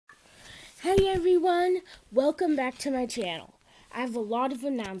Hey everyone, welcome back to my channel. I have a lot of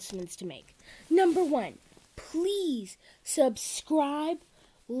announcements to make. Number one, please subscribe,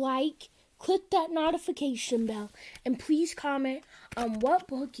 like, click that notification bell, and please comment on what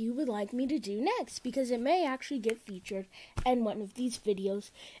book you would like me to do next, because it may actually get featured in one of these videos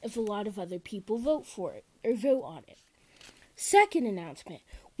if a lot of other people vote for it, or vote on it. Second announcement,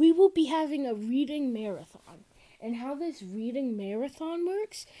 we will be having a reading marathon. And how this reading marathon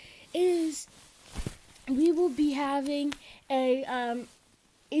works is we will be having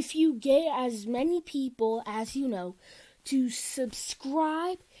if you get as many people as you know to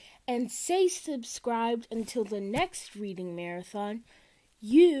subscribe and say subscribed until the next reading marathon,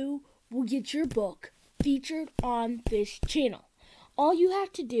 you will get your book featured on this channel. All you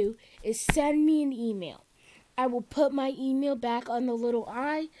have to do is send me an email. I will put my email back on the little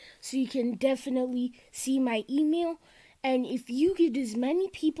eye so you can definitely see my email. And if you get as many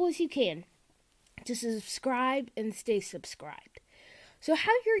people as you can to subscribe and stay subscribed. So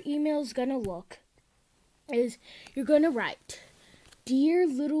how your email is going to look is you're going to write, Dear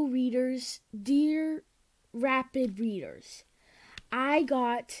little readers, dear rapid readers, I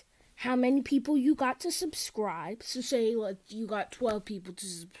got how many people you got to subscribe. So say like you got 12 people to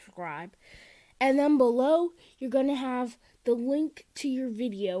subscribe. And then below, you're going to have the link to your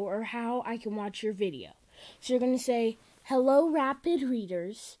video or how I can watch your video. So you're going to say, hello, rapid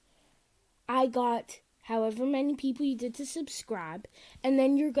readers. I got however many people you did to subscribe. And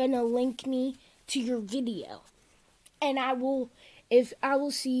then you're going to link me to your video. And I will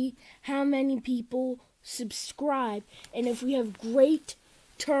see how many people subscribe. And if we have great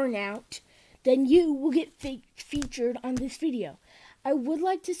turnout, then you will get featured on this video. I would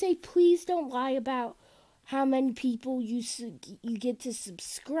like to say, please don't lie about how many people you get to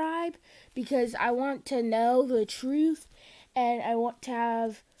subscribe, because I want to know the truth, and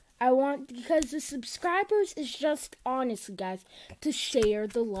because the subscribers is just, honestly guys, to share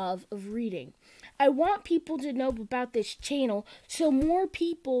the love of reading. I want people to know about this channel so more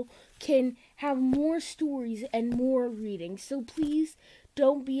people can have more stories and more reading. So please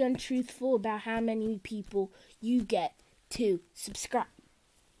don't be untruthful about how many people you get to subscribe.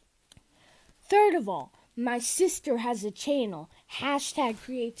 Third of all, my sister has a channel,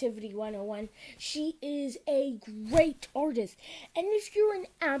 #Creativity101. She is a great artist. And if you're an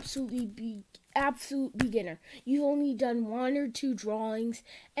absolute beginner, you've only done 1 or 2 drawings,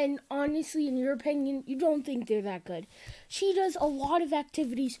 and honestly, in your opinion, you don't think they're that good. She does a lot of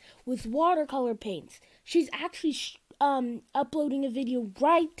activities with watercolor paints. She's actually uploading a video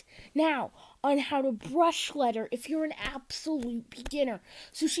right now on how to brush letter if you're an absolute beginner.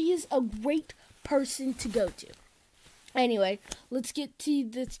 So she is a great person to go to. Anyway, let's get to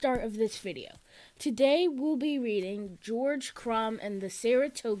the start of this video. Today we'll be reading George Crum and the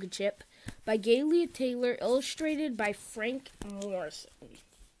Saratoga Chip by Galia Taylor, illustrated by Frank Morrison.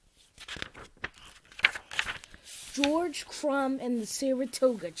 George Crum and the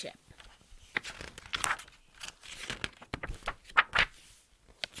Saratoga Chip.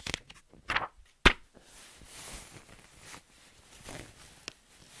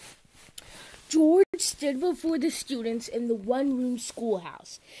 George stood before the students in the one-room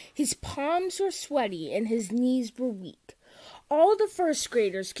schoolhouse. His palms were sweaty and his knees were weak. All the first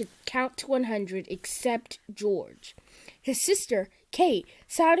graders could count to 100 except George. His sister, Kate,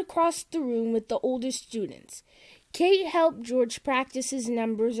 sat across the room with the older students. Kate helped George practice his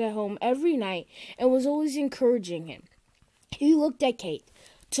numbers at home every night and was always encouraging him. He looked at Kate,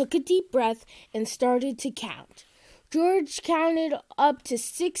 took a deep breath, and started to count. George counted up to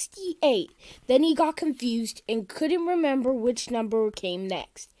 68. Then he got confused and couldn't remember which number came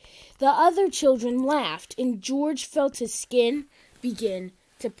next. The other children laughed, and George felt his skin begin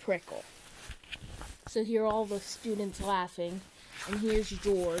to prickle. So here are all the students laughing, and here's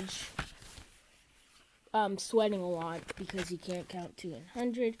George sweating a lot because he can't count to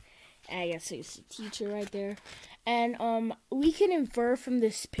 100. I guess he's the teacher right there. And we can infer from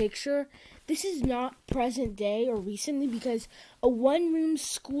this picture, this is not present day or recently, because a one-room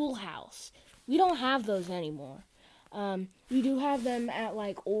schoolhouse, we don't have those anymore. We do have them at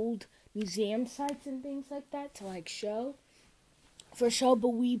like old museum sites and things like that to like show, but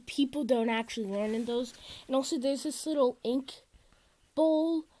people don't actually learn in those. And also there's this little ink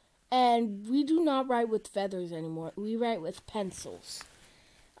bowl, and we do not write with feathers anymore. We write with pencils.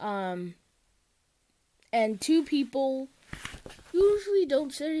 And 2 people usually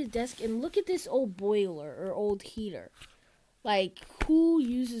don't sit at a desk and look at this old boiler or old heater. Like, who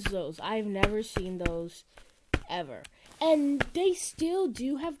uses those? I've never seen those ever. And they still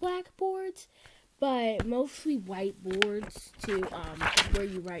do have blackboards, but mostly whiteboards to where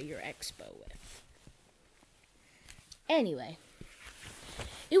you write your expo with. Anyway,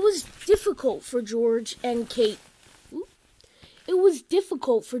 it was difficult for George and Kate. It was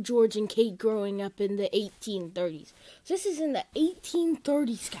difficult for George and Kate growing up in the 1830s. This is in the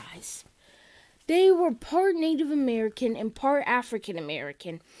 1830s, guys. They were part Native American and part African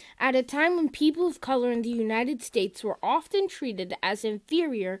American at a time when people of color in the United States were often treated as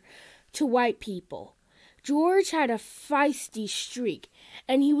inferior to white people. George had a feisty streak,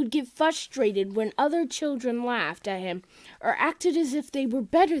 and he would get frustrated when other children laughed at him or acted as if they were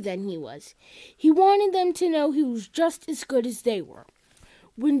better than he was. He wanted them to know he was just as good as they were.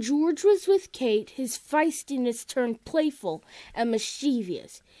 When George was with Kate, his feistiness turned playful and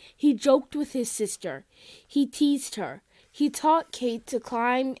mischievous. He joked with his sister. He teased her. He taught Kate to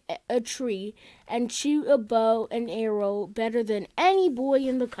climb a tree and shoot a bow and arrow better than any boy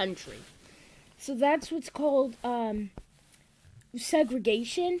in the country. So that's what's called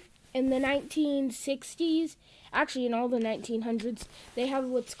segregation. In the 1960s, actually in all the 1900s, they have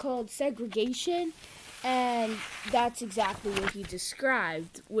what's called segregation. And that's exactly what he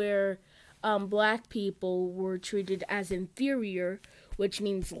described, where black people were treated as inferior, which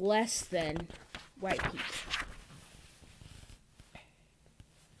means less than white people.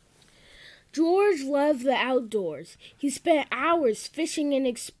 George loved the outdoors. He spent hours fishing and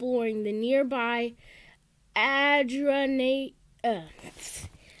exploring the nearby Adirondack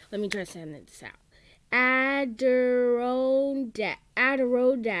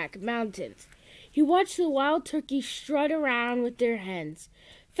Mountains. He watched the wild turkeys strut around with their hens,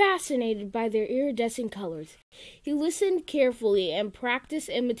 fascinated by their iridescent colors. He listened carefully and practiced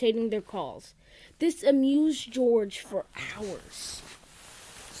imitating their calls. This amused George for hours.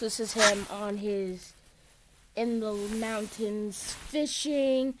 So this is him in the mountains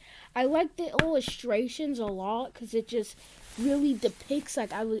fishing. I like the illustrations a lot because it just really depicts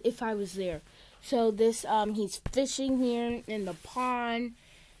like if I was there. So this he's fishing here in the pond,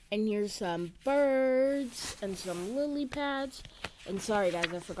 and here's some birds and some lily pads. And sorry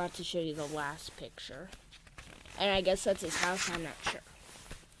guys, I forgot to show you the last picture. And I guess that's his house, I'm not sure.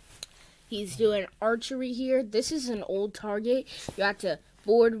 He's doing archery here. This is an old target. You have to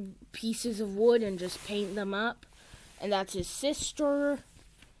board pieces of wood and just paint them up. And that's his sister.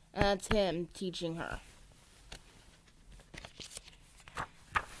 And that's him teaching her.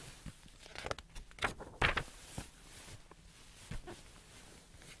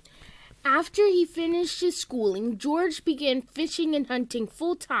 After he finished his schooling, George began fishing and hunting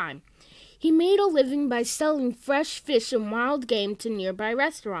full-time. He made a living by selling fresh fish and wild game to nearby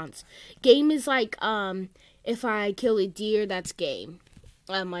restaurants. Game is like, if I kill a deer, that's game.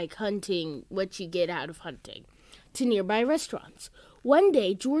 Like hunting, what you get out of hunting, to nearby restaurants. One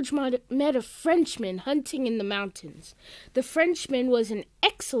day, George met a Frenchman hunting in the mountains. The Frenchman was an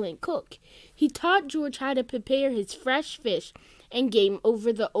excellent cook. He taught George how to prepare his fresh fish and game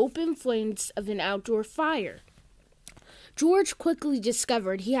over the open flames of an outdoor fire. George quickly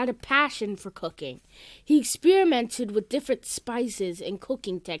discovered he had a passion for cooking. He experimented with different spices and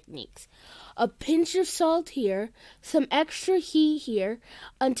cooking techniques. A pinch of salt here, some extra heat here,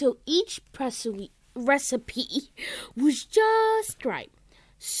 until each recipe was just right.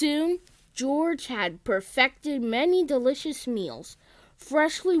 Soon, George had perfected many delicious meals: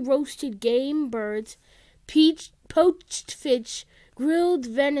 freshly roasted game birds, poached fish, grilled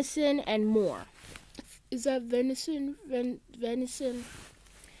venison, and more. Is that venison? Venison?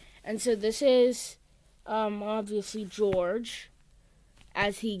 And so this is obviously George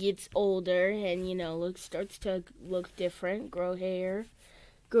as he gets older and, starts to look different, grow hair,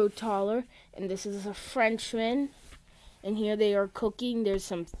 grow taller. And this is a Frenchman. And here they are cooking. There's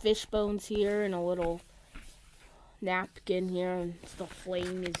some fish bones here and a little napkin here. And the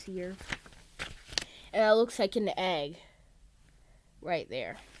flame is here. And that looks like an egg right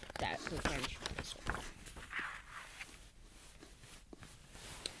there. That's the Frenchman.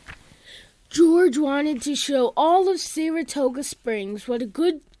 George wanted to show all of Saratoga Springs what a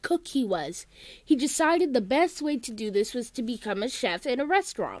good cook he was. He decided the best way to do this was to become a chef in a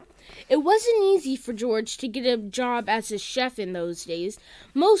restaurant. It wasn't easy for George to get a job as a chef in those days.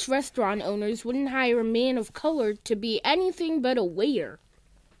 Most restaurant owners wouldn't hire a man of color to be anything but a waiter.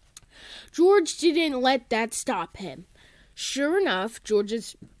 George didn't let that stop him. Sure enough,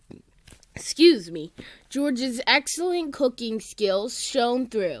 George's excellent cooking skills shone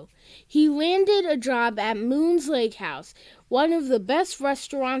through. He landed a job at Moon's Lake House, one of the best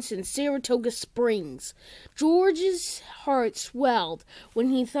restaurants in Saratoga Springs. George's heart swelled when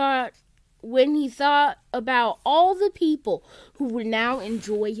he thought about all the people who would now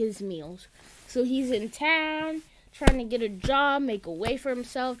enjoy his meals. So he's in town trying to get a job, make a way for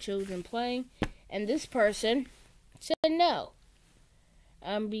himself, children playing. And this person said no.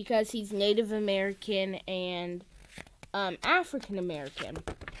 Because he's Native American and African American.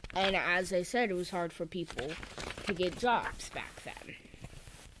 And as I said, it was hard for people to get jobs back then.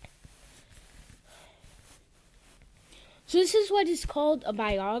 So this is what is called a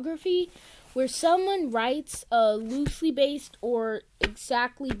biography, where someone writes a loosely based or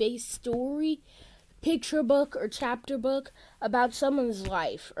exactly based story, picture book, or chapter book about someone's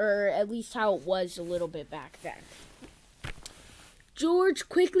life, or at least how it was a little bit back then. George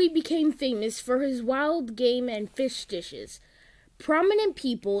quickly became famous for his wild game and fish dishes. Prominent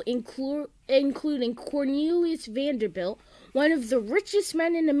people, including Cornelius Vanderbilt, one of the richest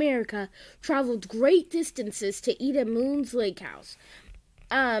men in America, traveled great distances to eat at Moon's Lake House.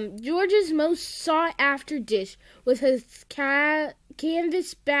 George's most sought-after dish was his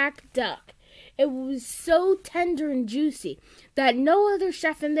canvasback duck. It was so tender and juicy that no other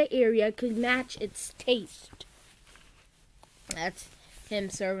chef in the area could match its taste. That's him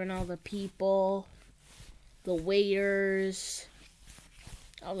serving all the people, the waiters,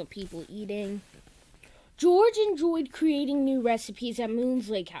 all the people eating. George enjoyed creating new recipes at Moon's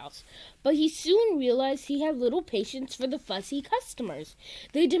Lake House, but he soon realized he had little patience for the fussy customers.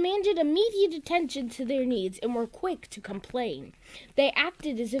 They demanded immediate attention to their needs and were quick to complain. They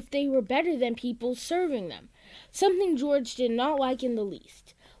acted as if they were better than people serving them, something George did not like in the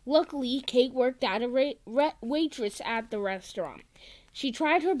least. Luckily, Kate worked as a waitress at the restaurant. She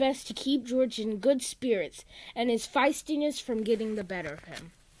tried her best to keep George in good spirits and his feistiness from getting the better of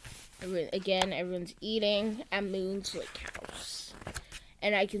him. Again, everyone's eating at Moon's Lake House.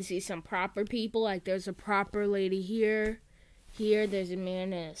 And I can see some proper people, like there's a proper lady here. Here, there's a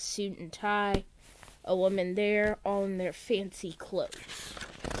man in a suit and tie. A woman there, all in their fancy clothes.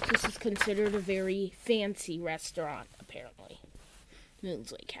 This is considered a very fancy restaurant, apparently.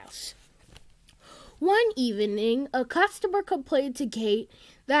 Moon's Lake House. One evening, a customer complained to Kate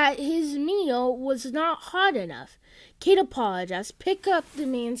that his meal was not hot enough. Kate apologized, picked up the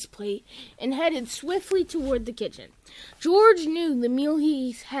man's plate, and headed swiftly toward the kitchen. George knew the meal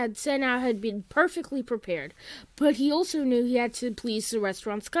he had sent out had been perfectly prepared, but he also knew he had to please the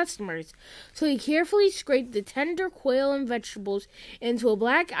restaurant's customers. So he carefully scraped the tender quail and vegetables into a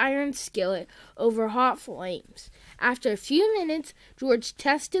black iron skillet over hot flames. After a few minutes, George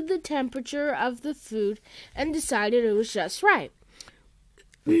tested the temperature of the food and decided it was just right.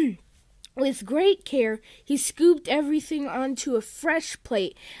 With great care, he scooped everything onto a fresh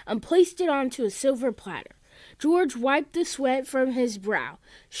plate and placed it onto a silver platter. George wiped the sweat from his brow,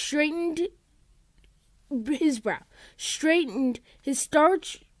 straightened his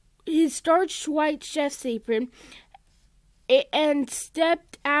starched white chef's apron, and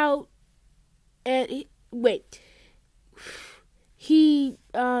stepped out.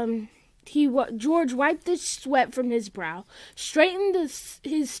 George wiped the sweat from his brow, straightened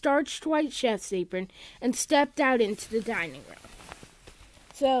his starched white chef's apron, and stepped out into the dining room.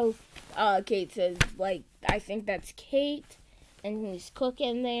 So, Kate says, I think that's Kate, and he's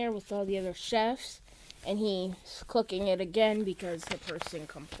cooking there with all the other chefs, and he's cooking it again because the person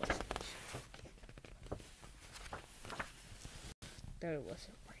complained. That it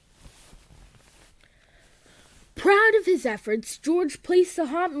wasn't right. Proud of his efforts, George placed the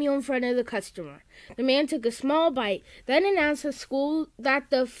hot meal in front of the customer. The man took a small bite, then announced at school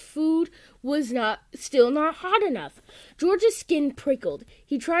that the food was still not hot enough. George's skin prickled.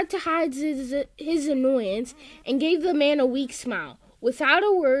 He tried to hide his annoyance and gave the man a weak smile. Without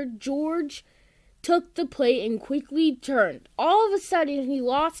a word, George took the plate and quickly turned. All of a sudden, he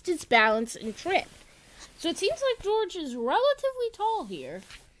lost his balance and tripped. So it seems like George is relatively tall here.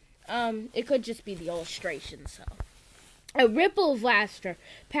 It could just be the illustration, so. A ripple of laughter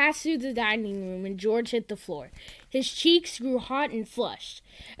passed through the dining room and George hit the floor. His cheeks grew hot and flushed.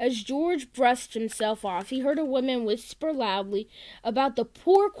 As George brushed himself off, he heard a woman whisper loudly about the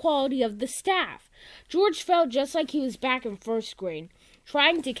poor quality of the staff. George felt just like he was back in first grade,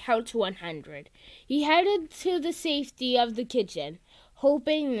 trying to count to 100. He headed to the safety of the kitchen,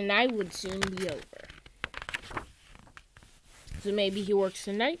 hoping the night would soon be over. So maybe he works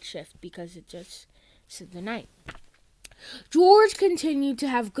the night shift because it just said the night. George continued to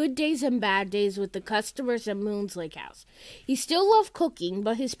have good days and bad days with the customers at Moon's Lake House. He still loved cooking,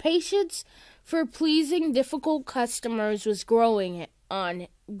 but his patience for pleasing difficult customers was growing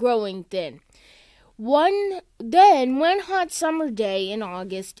thin. One hot summer day in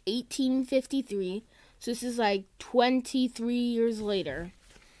August 1853, so this is 23 years later,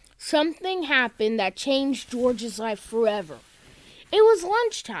 something happened that changed George's life forever. It was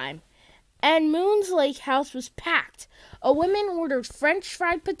lunchtime, and Moon's Lake house was packed. A woman ordered French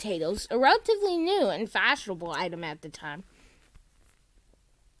fried potatoes, a relatively new and fashionable item at the time.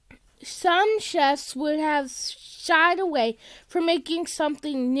 Some chefs would have shied away from making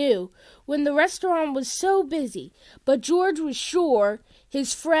something new when the restaurant was so busy, but George was sure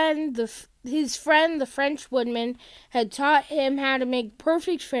his friend, the French woodman, had taught him how to make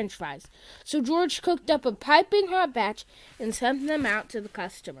perfect French fries. So George cooked up a piping hot batch and sent them out to the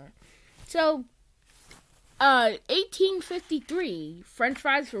customer. So, 1853, French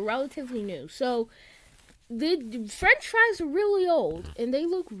fries were relatively new. So, the French fries are really old, and they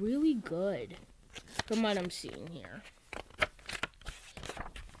look really good from what I'm seeing here.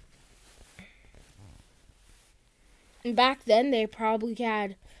 And back then, they probably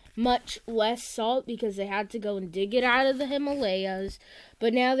had much less salt because they had to go and dig it out of the Himalayas.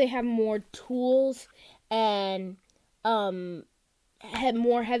 But now they have more tools and have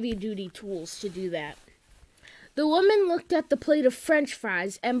more heavy-duty tools to do that. The woman looked at the plate of French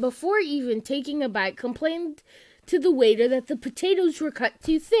fries and before even taking a bite complained to the waiter that the potatoes were cut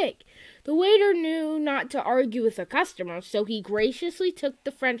too thick. The waiter knew not to argue with a customer, so he graciously took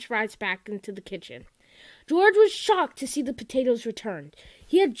the French fries back into the kitchen. George was shocked to see the potatoes returned.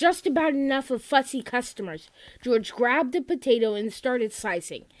 He had just about enough of fussy customers. George grabbed a potato and started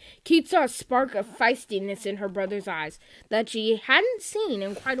slicing. Kate saw a spark of feistiness in her brother's eyes that she hadn't seen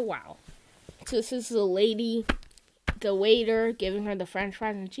in quite a while. So this is the lady, the waiter, giving her the French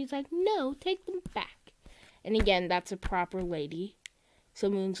fries, and she's like, no, take them back. And again, that's a proper lady. So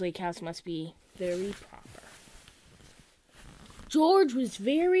Moon's Lake House must be very proper. George was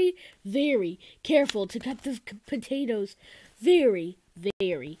very, very careful to cut the potatoes very,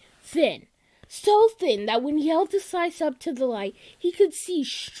 very thin. So thin that when he held the slice up to the light, he could see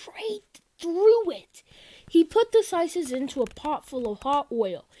straight through it. He put the slices into a pot full of hot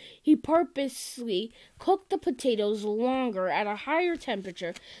oil. He purposely cooked the potatoes longer at a higher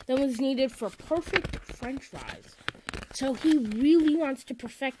temperature than was needed for perfect French fries. So he really wants to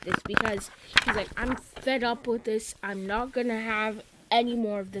perfect this because he's like, I'm fed up with this. I'm not going to have any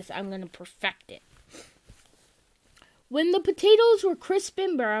more of this. I'm going to perfect it. When the potatoes were crisp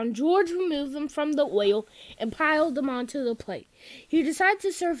and brown, George removed them from the oil and piled them onto the plate. He decided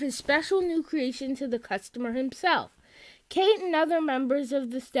to serve his special new creation to the customer himself. Kate and other members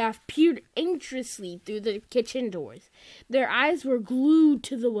of the staff peered anxiously through the kitchen doors. Their eyes were glued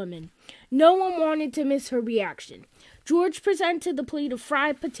to the woman. No one wanted to miss her reaction. George presented the plate of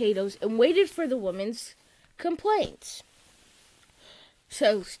fried potatoes and waited for the woman's complaints.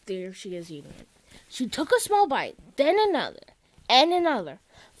 So there she is eating it. She took a small bite, then another, and another.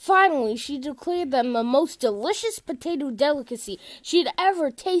 Finally, she declared them the most delicious potato delicacy she had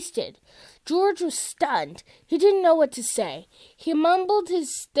ever tasted. George was stunned. He didn't know what to say. He mumbled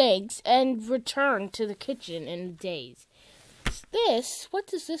his thanks and returned to the kitchen in a daze. What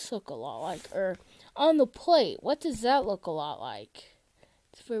does this look a lot like? Or on the plate, what does that look a lot like?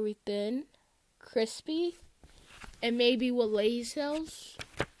 It's very thin, crispy, and maybe what Lay's sells.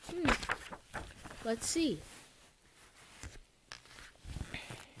 Let's see.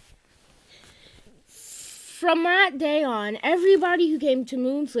 From that day on, everybody who came to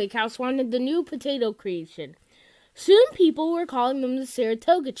Moon's Lake House wanted the new potato creation. Soon people were calling them the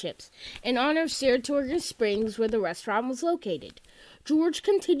Saratoga chips, in honor of Saratoga Springs, where the restaurant was located. George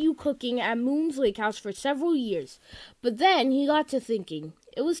continued cooking at Moon's Lake House for several years, but then he got to thinking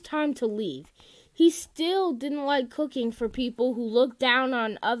it was time to leave. He still didn't like cooking for people who looked down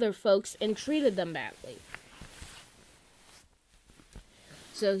on other folks and treated them badly.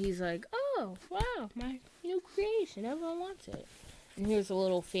 So he's like, oh, wow, my new creation. Everyone wants it. And here's a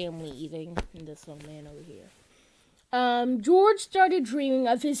little family eating, and this little man over here. George started dreaming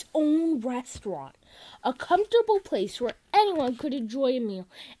of his own restaurant, a comfortable place where anyone could enjoy a meal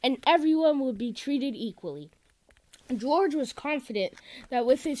and everyone would be treated equally. George was confident that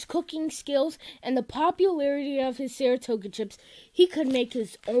with his cooking skills and the popularity of his Saratoga chips, he could make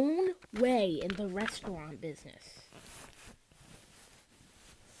his own way in the restaurant business.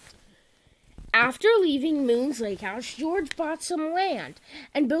 After leaving Moon's Lake House, George bought some land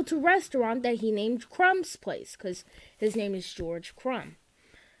and built a restaurant that he named Crum's Place, because his name is George Crum.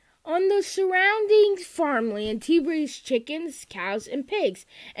 On the surrounding farmland, he raised chickens, cows, and pigs,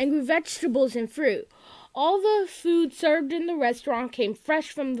 and grew vegetables and fruit. All the food served in the restaurant came fresh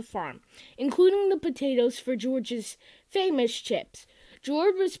from the farm, including the potatoes for George's famous chips.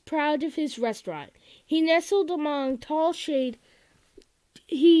 George was proud of his restaurant. He nestled among tall shade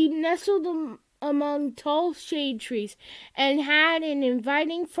trees and had an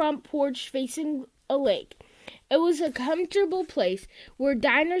inviting front porch facing a lake. It was a comfortable place where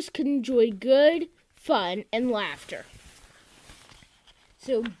diners could enjoy good fun and laughter.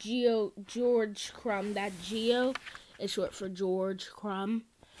 So George Crum, that Geo is short for George Crum.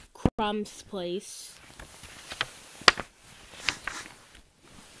 Crum's place.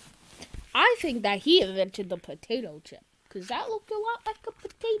 I think that he invented the potato chip, because that looked a lot like a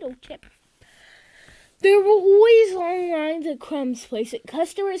potato chip. There were always long lines at Crum's place, and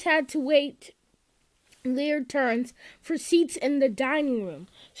customers had to wait their turns for seats in the dining room.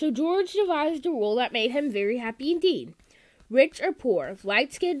 So George devised a rule that made him very happy indeed. Rich or poor,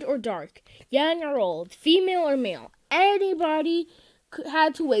 light-skinned or dark, young or old, female or male, anybody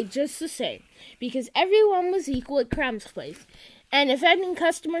had to wait just the same, because everyone was equal at Crum's place. And if any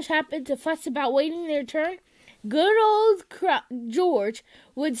customers happened to fuss about waiting their turn, good old George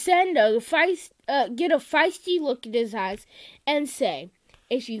would send get a feisty look in his eyes and say,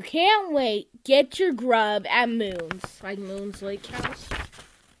 "If you can't wait, get your grub at Moon's," like Moon's Lake House.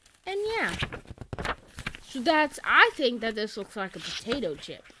 And yeah, so I think that this looks like a potato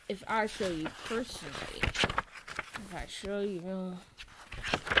chip. If I show you personally, if I show you,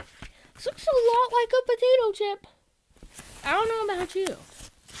 this looks a lot like a potato chip. I don't know about you.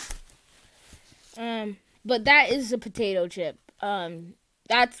 But that is a potato chip.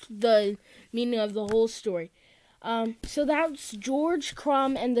 That's the meaning of the whole story. So that's George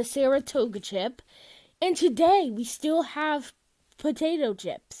Crum and the Saratoga chip. And today we still have potato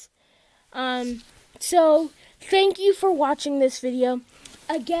chips. So thank you for watching this video.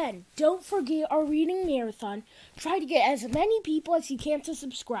 Again, don't forget our reading marathon. Try to get as many people as you can to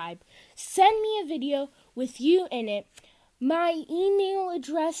subscribe. Send me a video with you in it. My email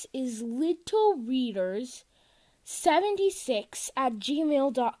address is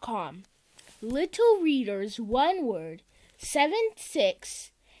littlereaders76@gmail.com. Littlereaders, one word,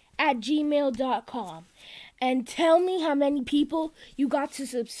 76@gmail.com. And tell me how many people you got to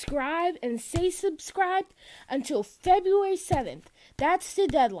subscribe and say subscribed until February 7th. That's the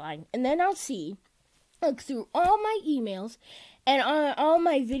deadline. And then I'll see, look through all my emails and on all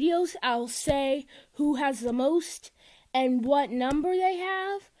my videos, I'll say who has the most and what number they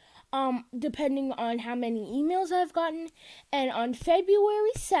have, depending on how many emails I've gotten. And on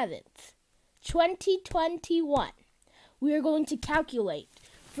February 7th, 2021, we are going to calculate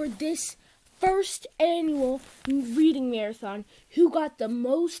for this first annual reading marathon who got the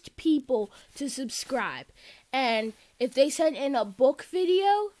most people to subscribe. And if they send in a book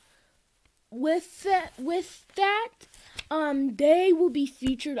video with that, they will be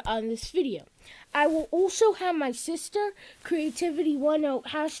featured on this video. I will also have my sister,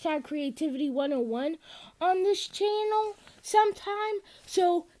 #Creativity101 on this channel sometime.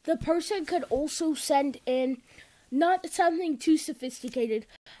 So the person could also send in not something too sophisticated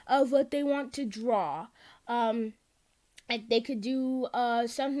of what they want to draw. Like they could do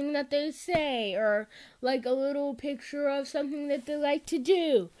something that they say, or like a little picture of something that they like to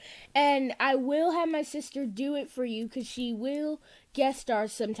do. And I will have my sister do it for you, because she will guest star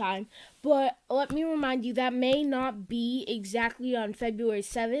sometime. But let me remind you, that may not be exactly on February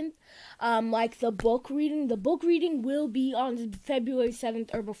 7th. Like the book reading. The book reading will be on February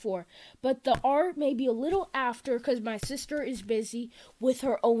 7th or before. But the art may be a little after, because my sister is busy with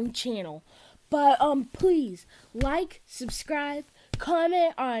her own channel. But please like, subscribe,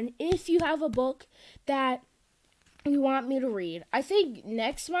 comment on if you have a book that you want me to read. I think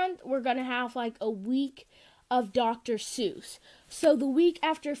next month we're going to have like a week of Dr. Seuss. So the week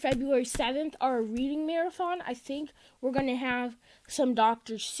after February 7th, our reading marathon, I think we're going to have some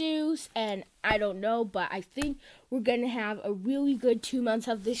Dr. Seuss, and I don't know, but I think we're going to have a really good 2 months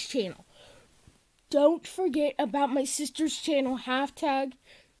of this channel. Don't forget about my sister's channel, hashtag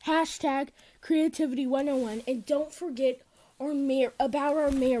Creativity101, and don't forget about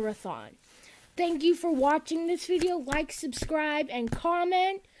our marathon. Thank you for watching this video. Like, subscribe, and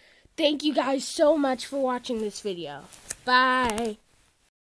comment. Thank you guys so much for watching this video. Bye.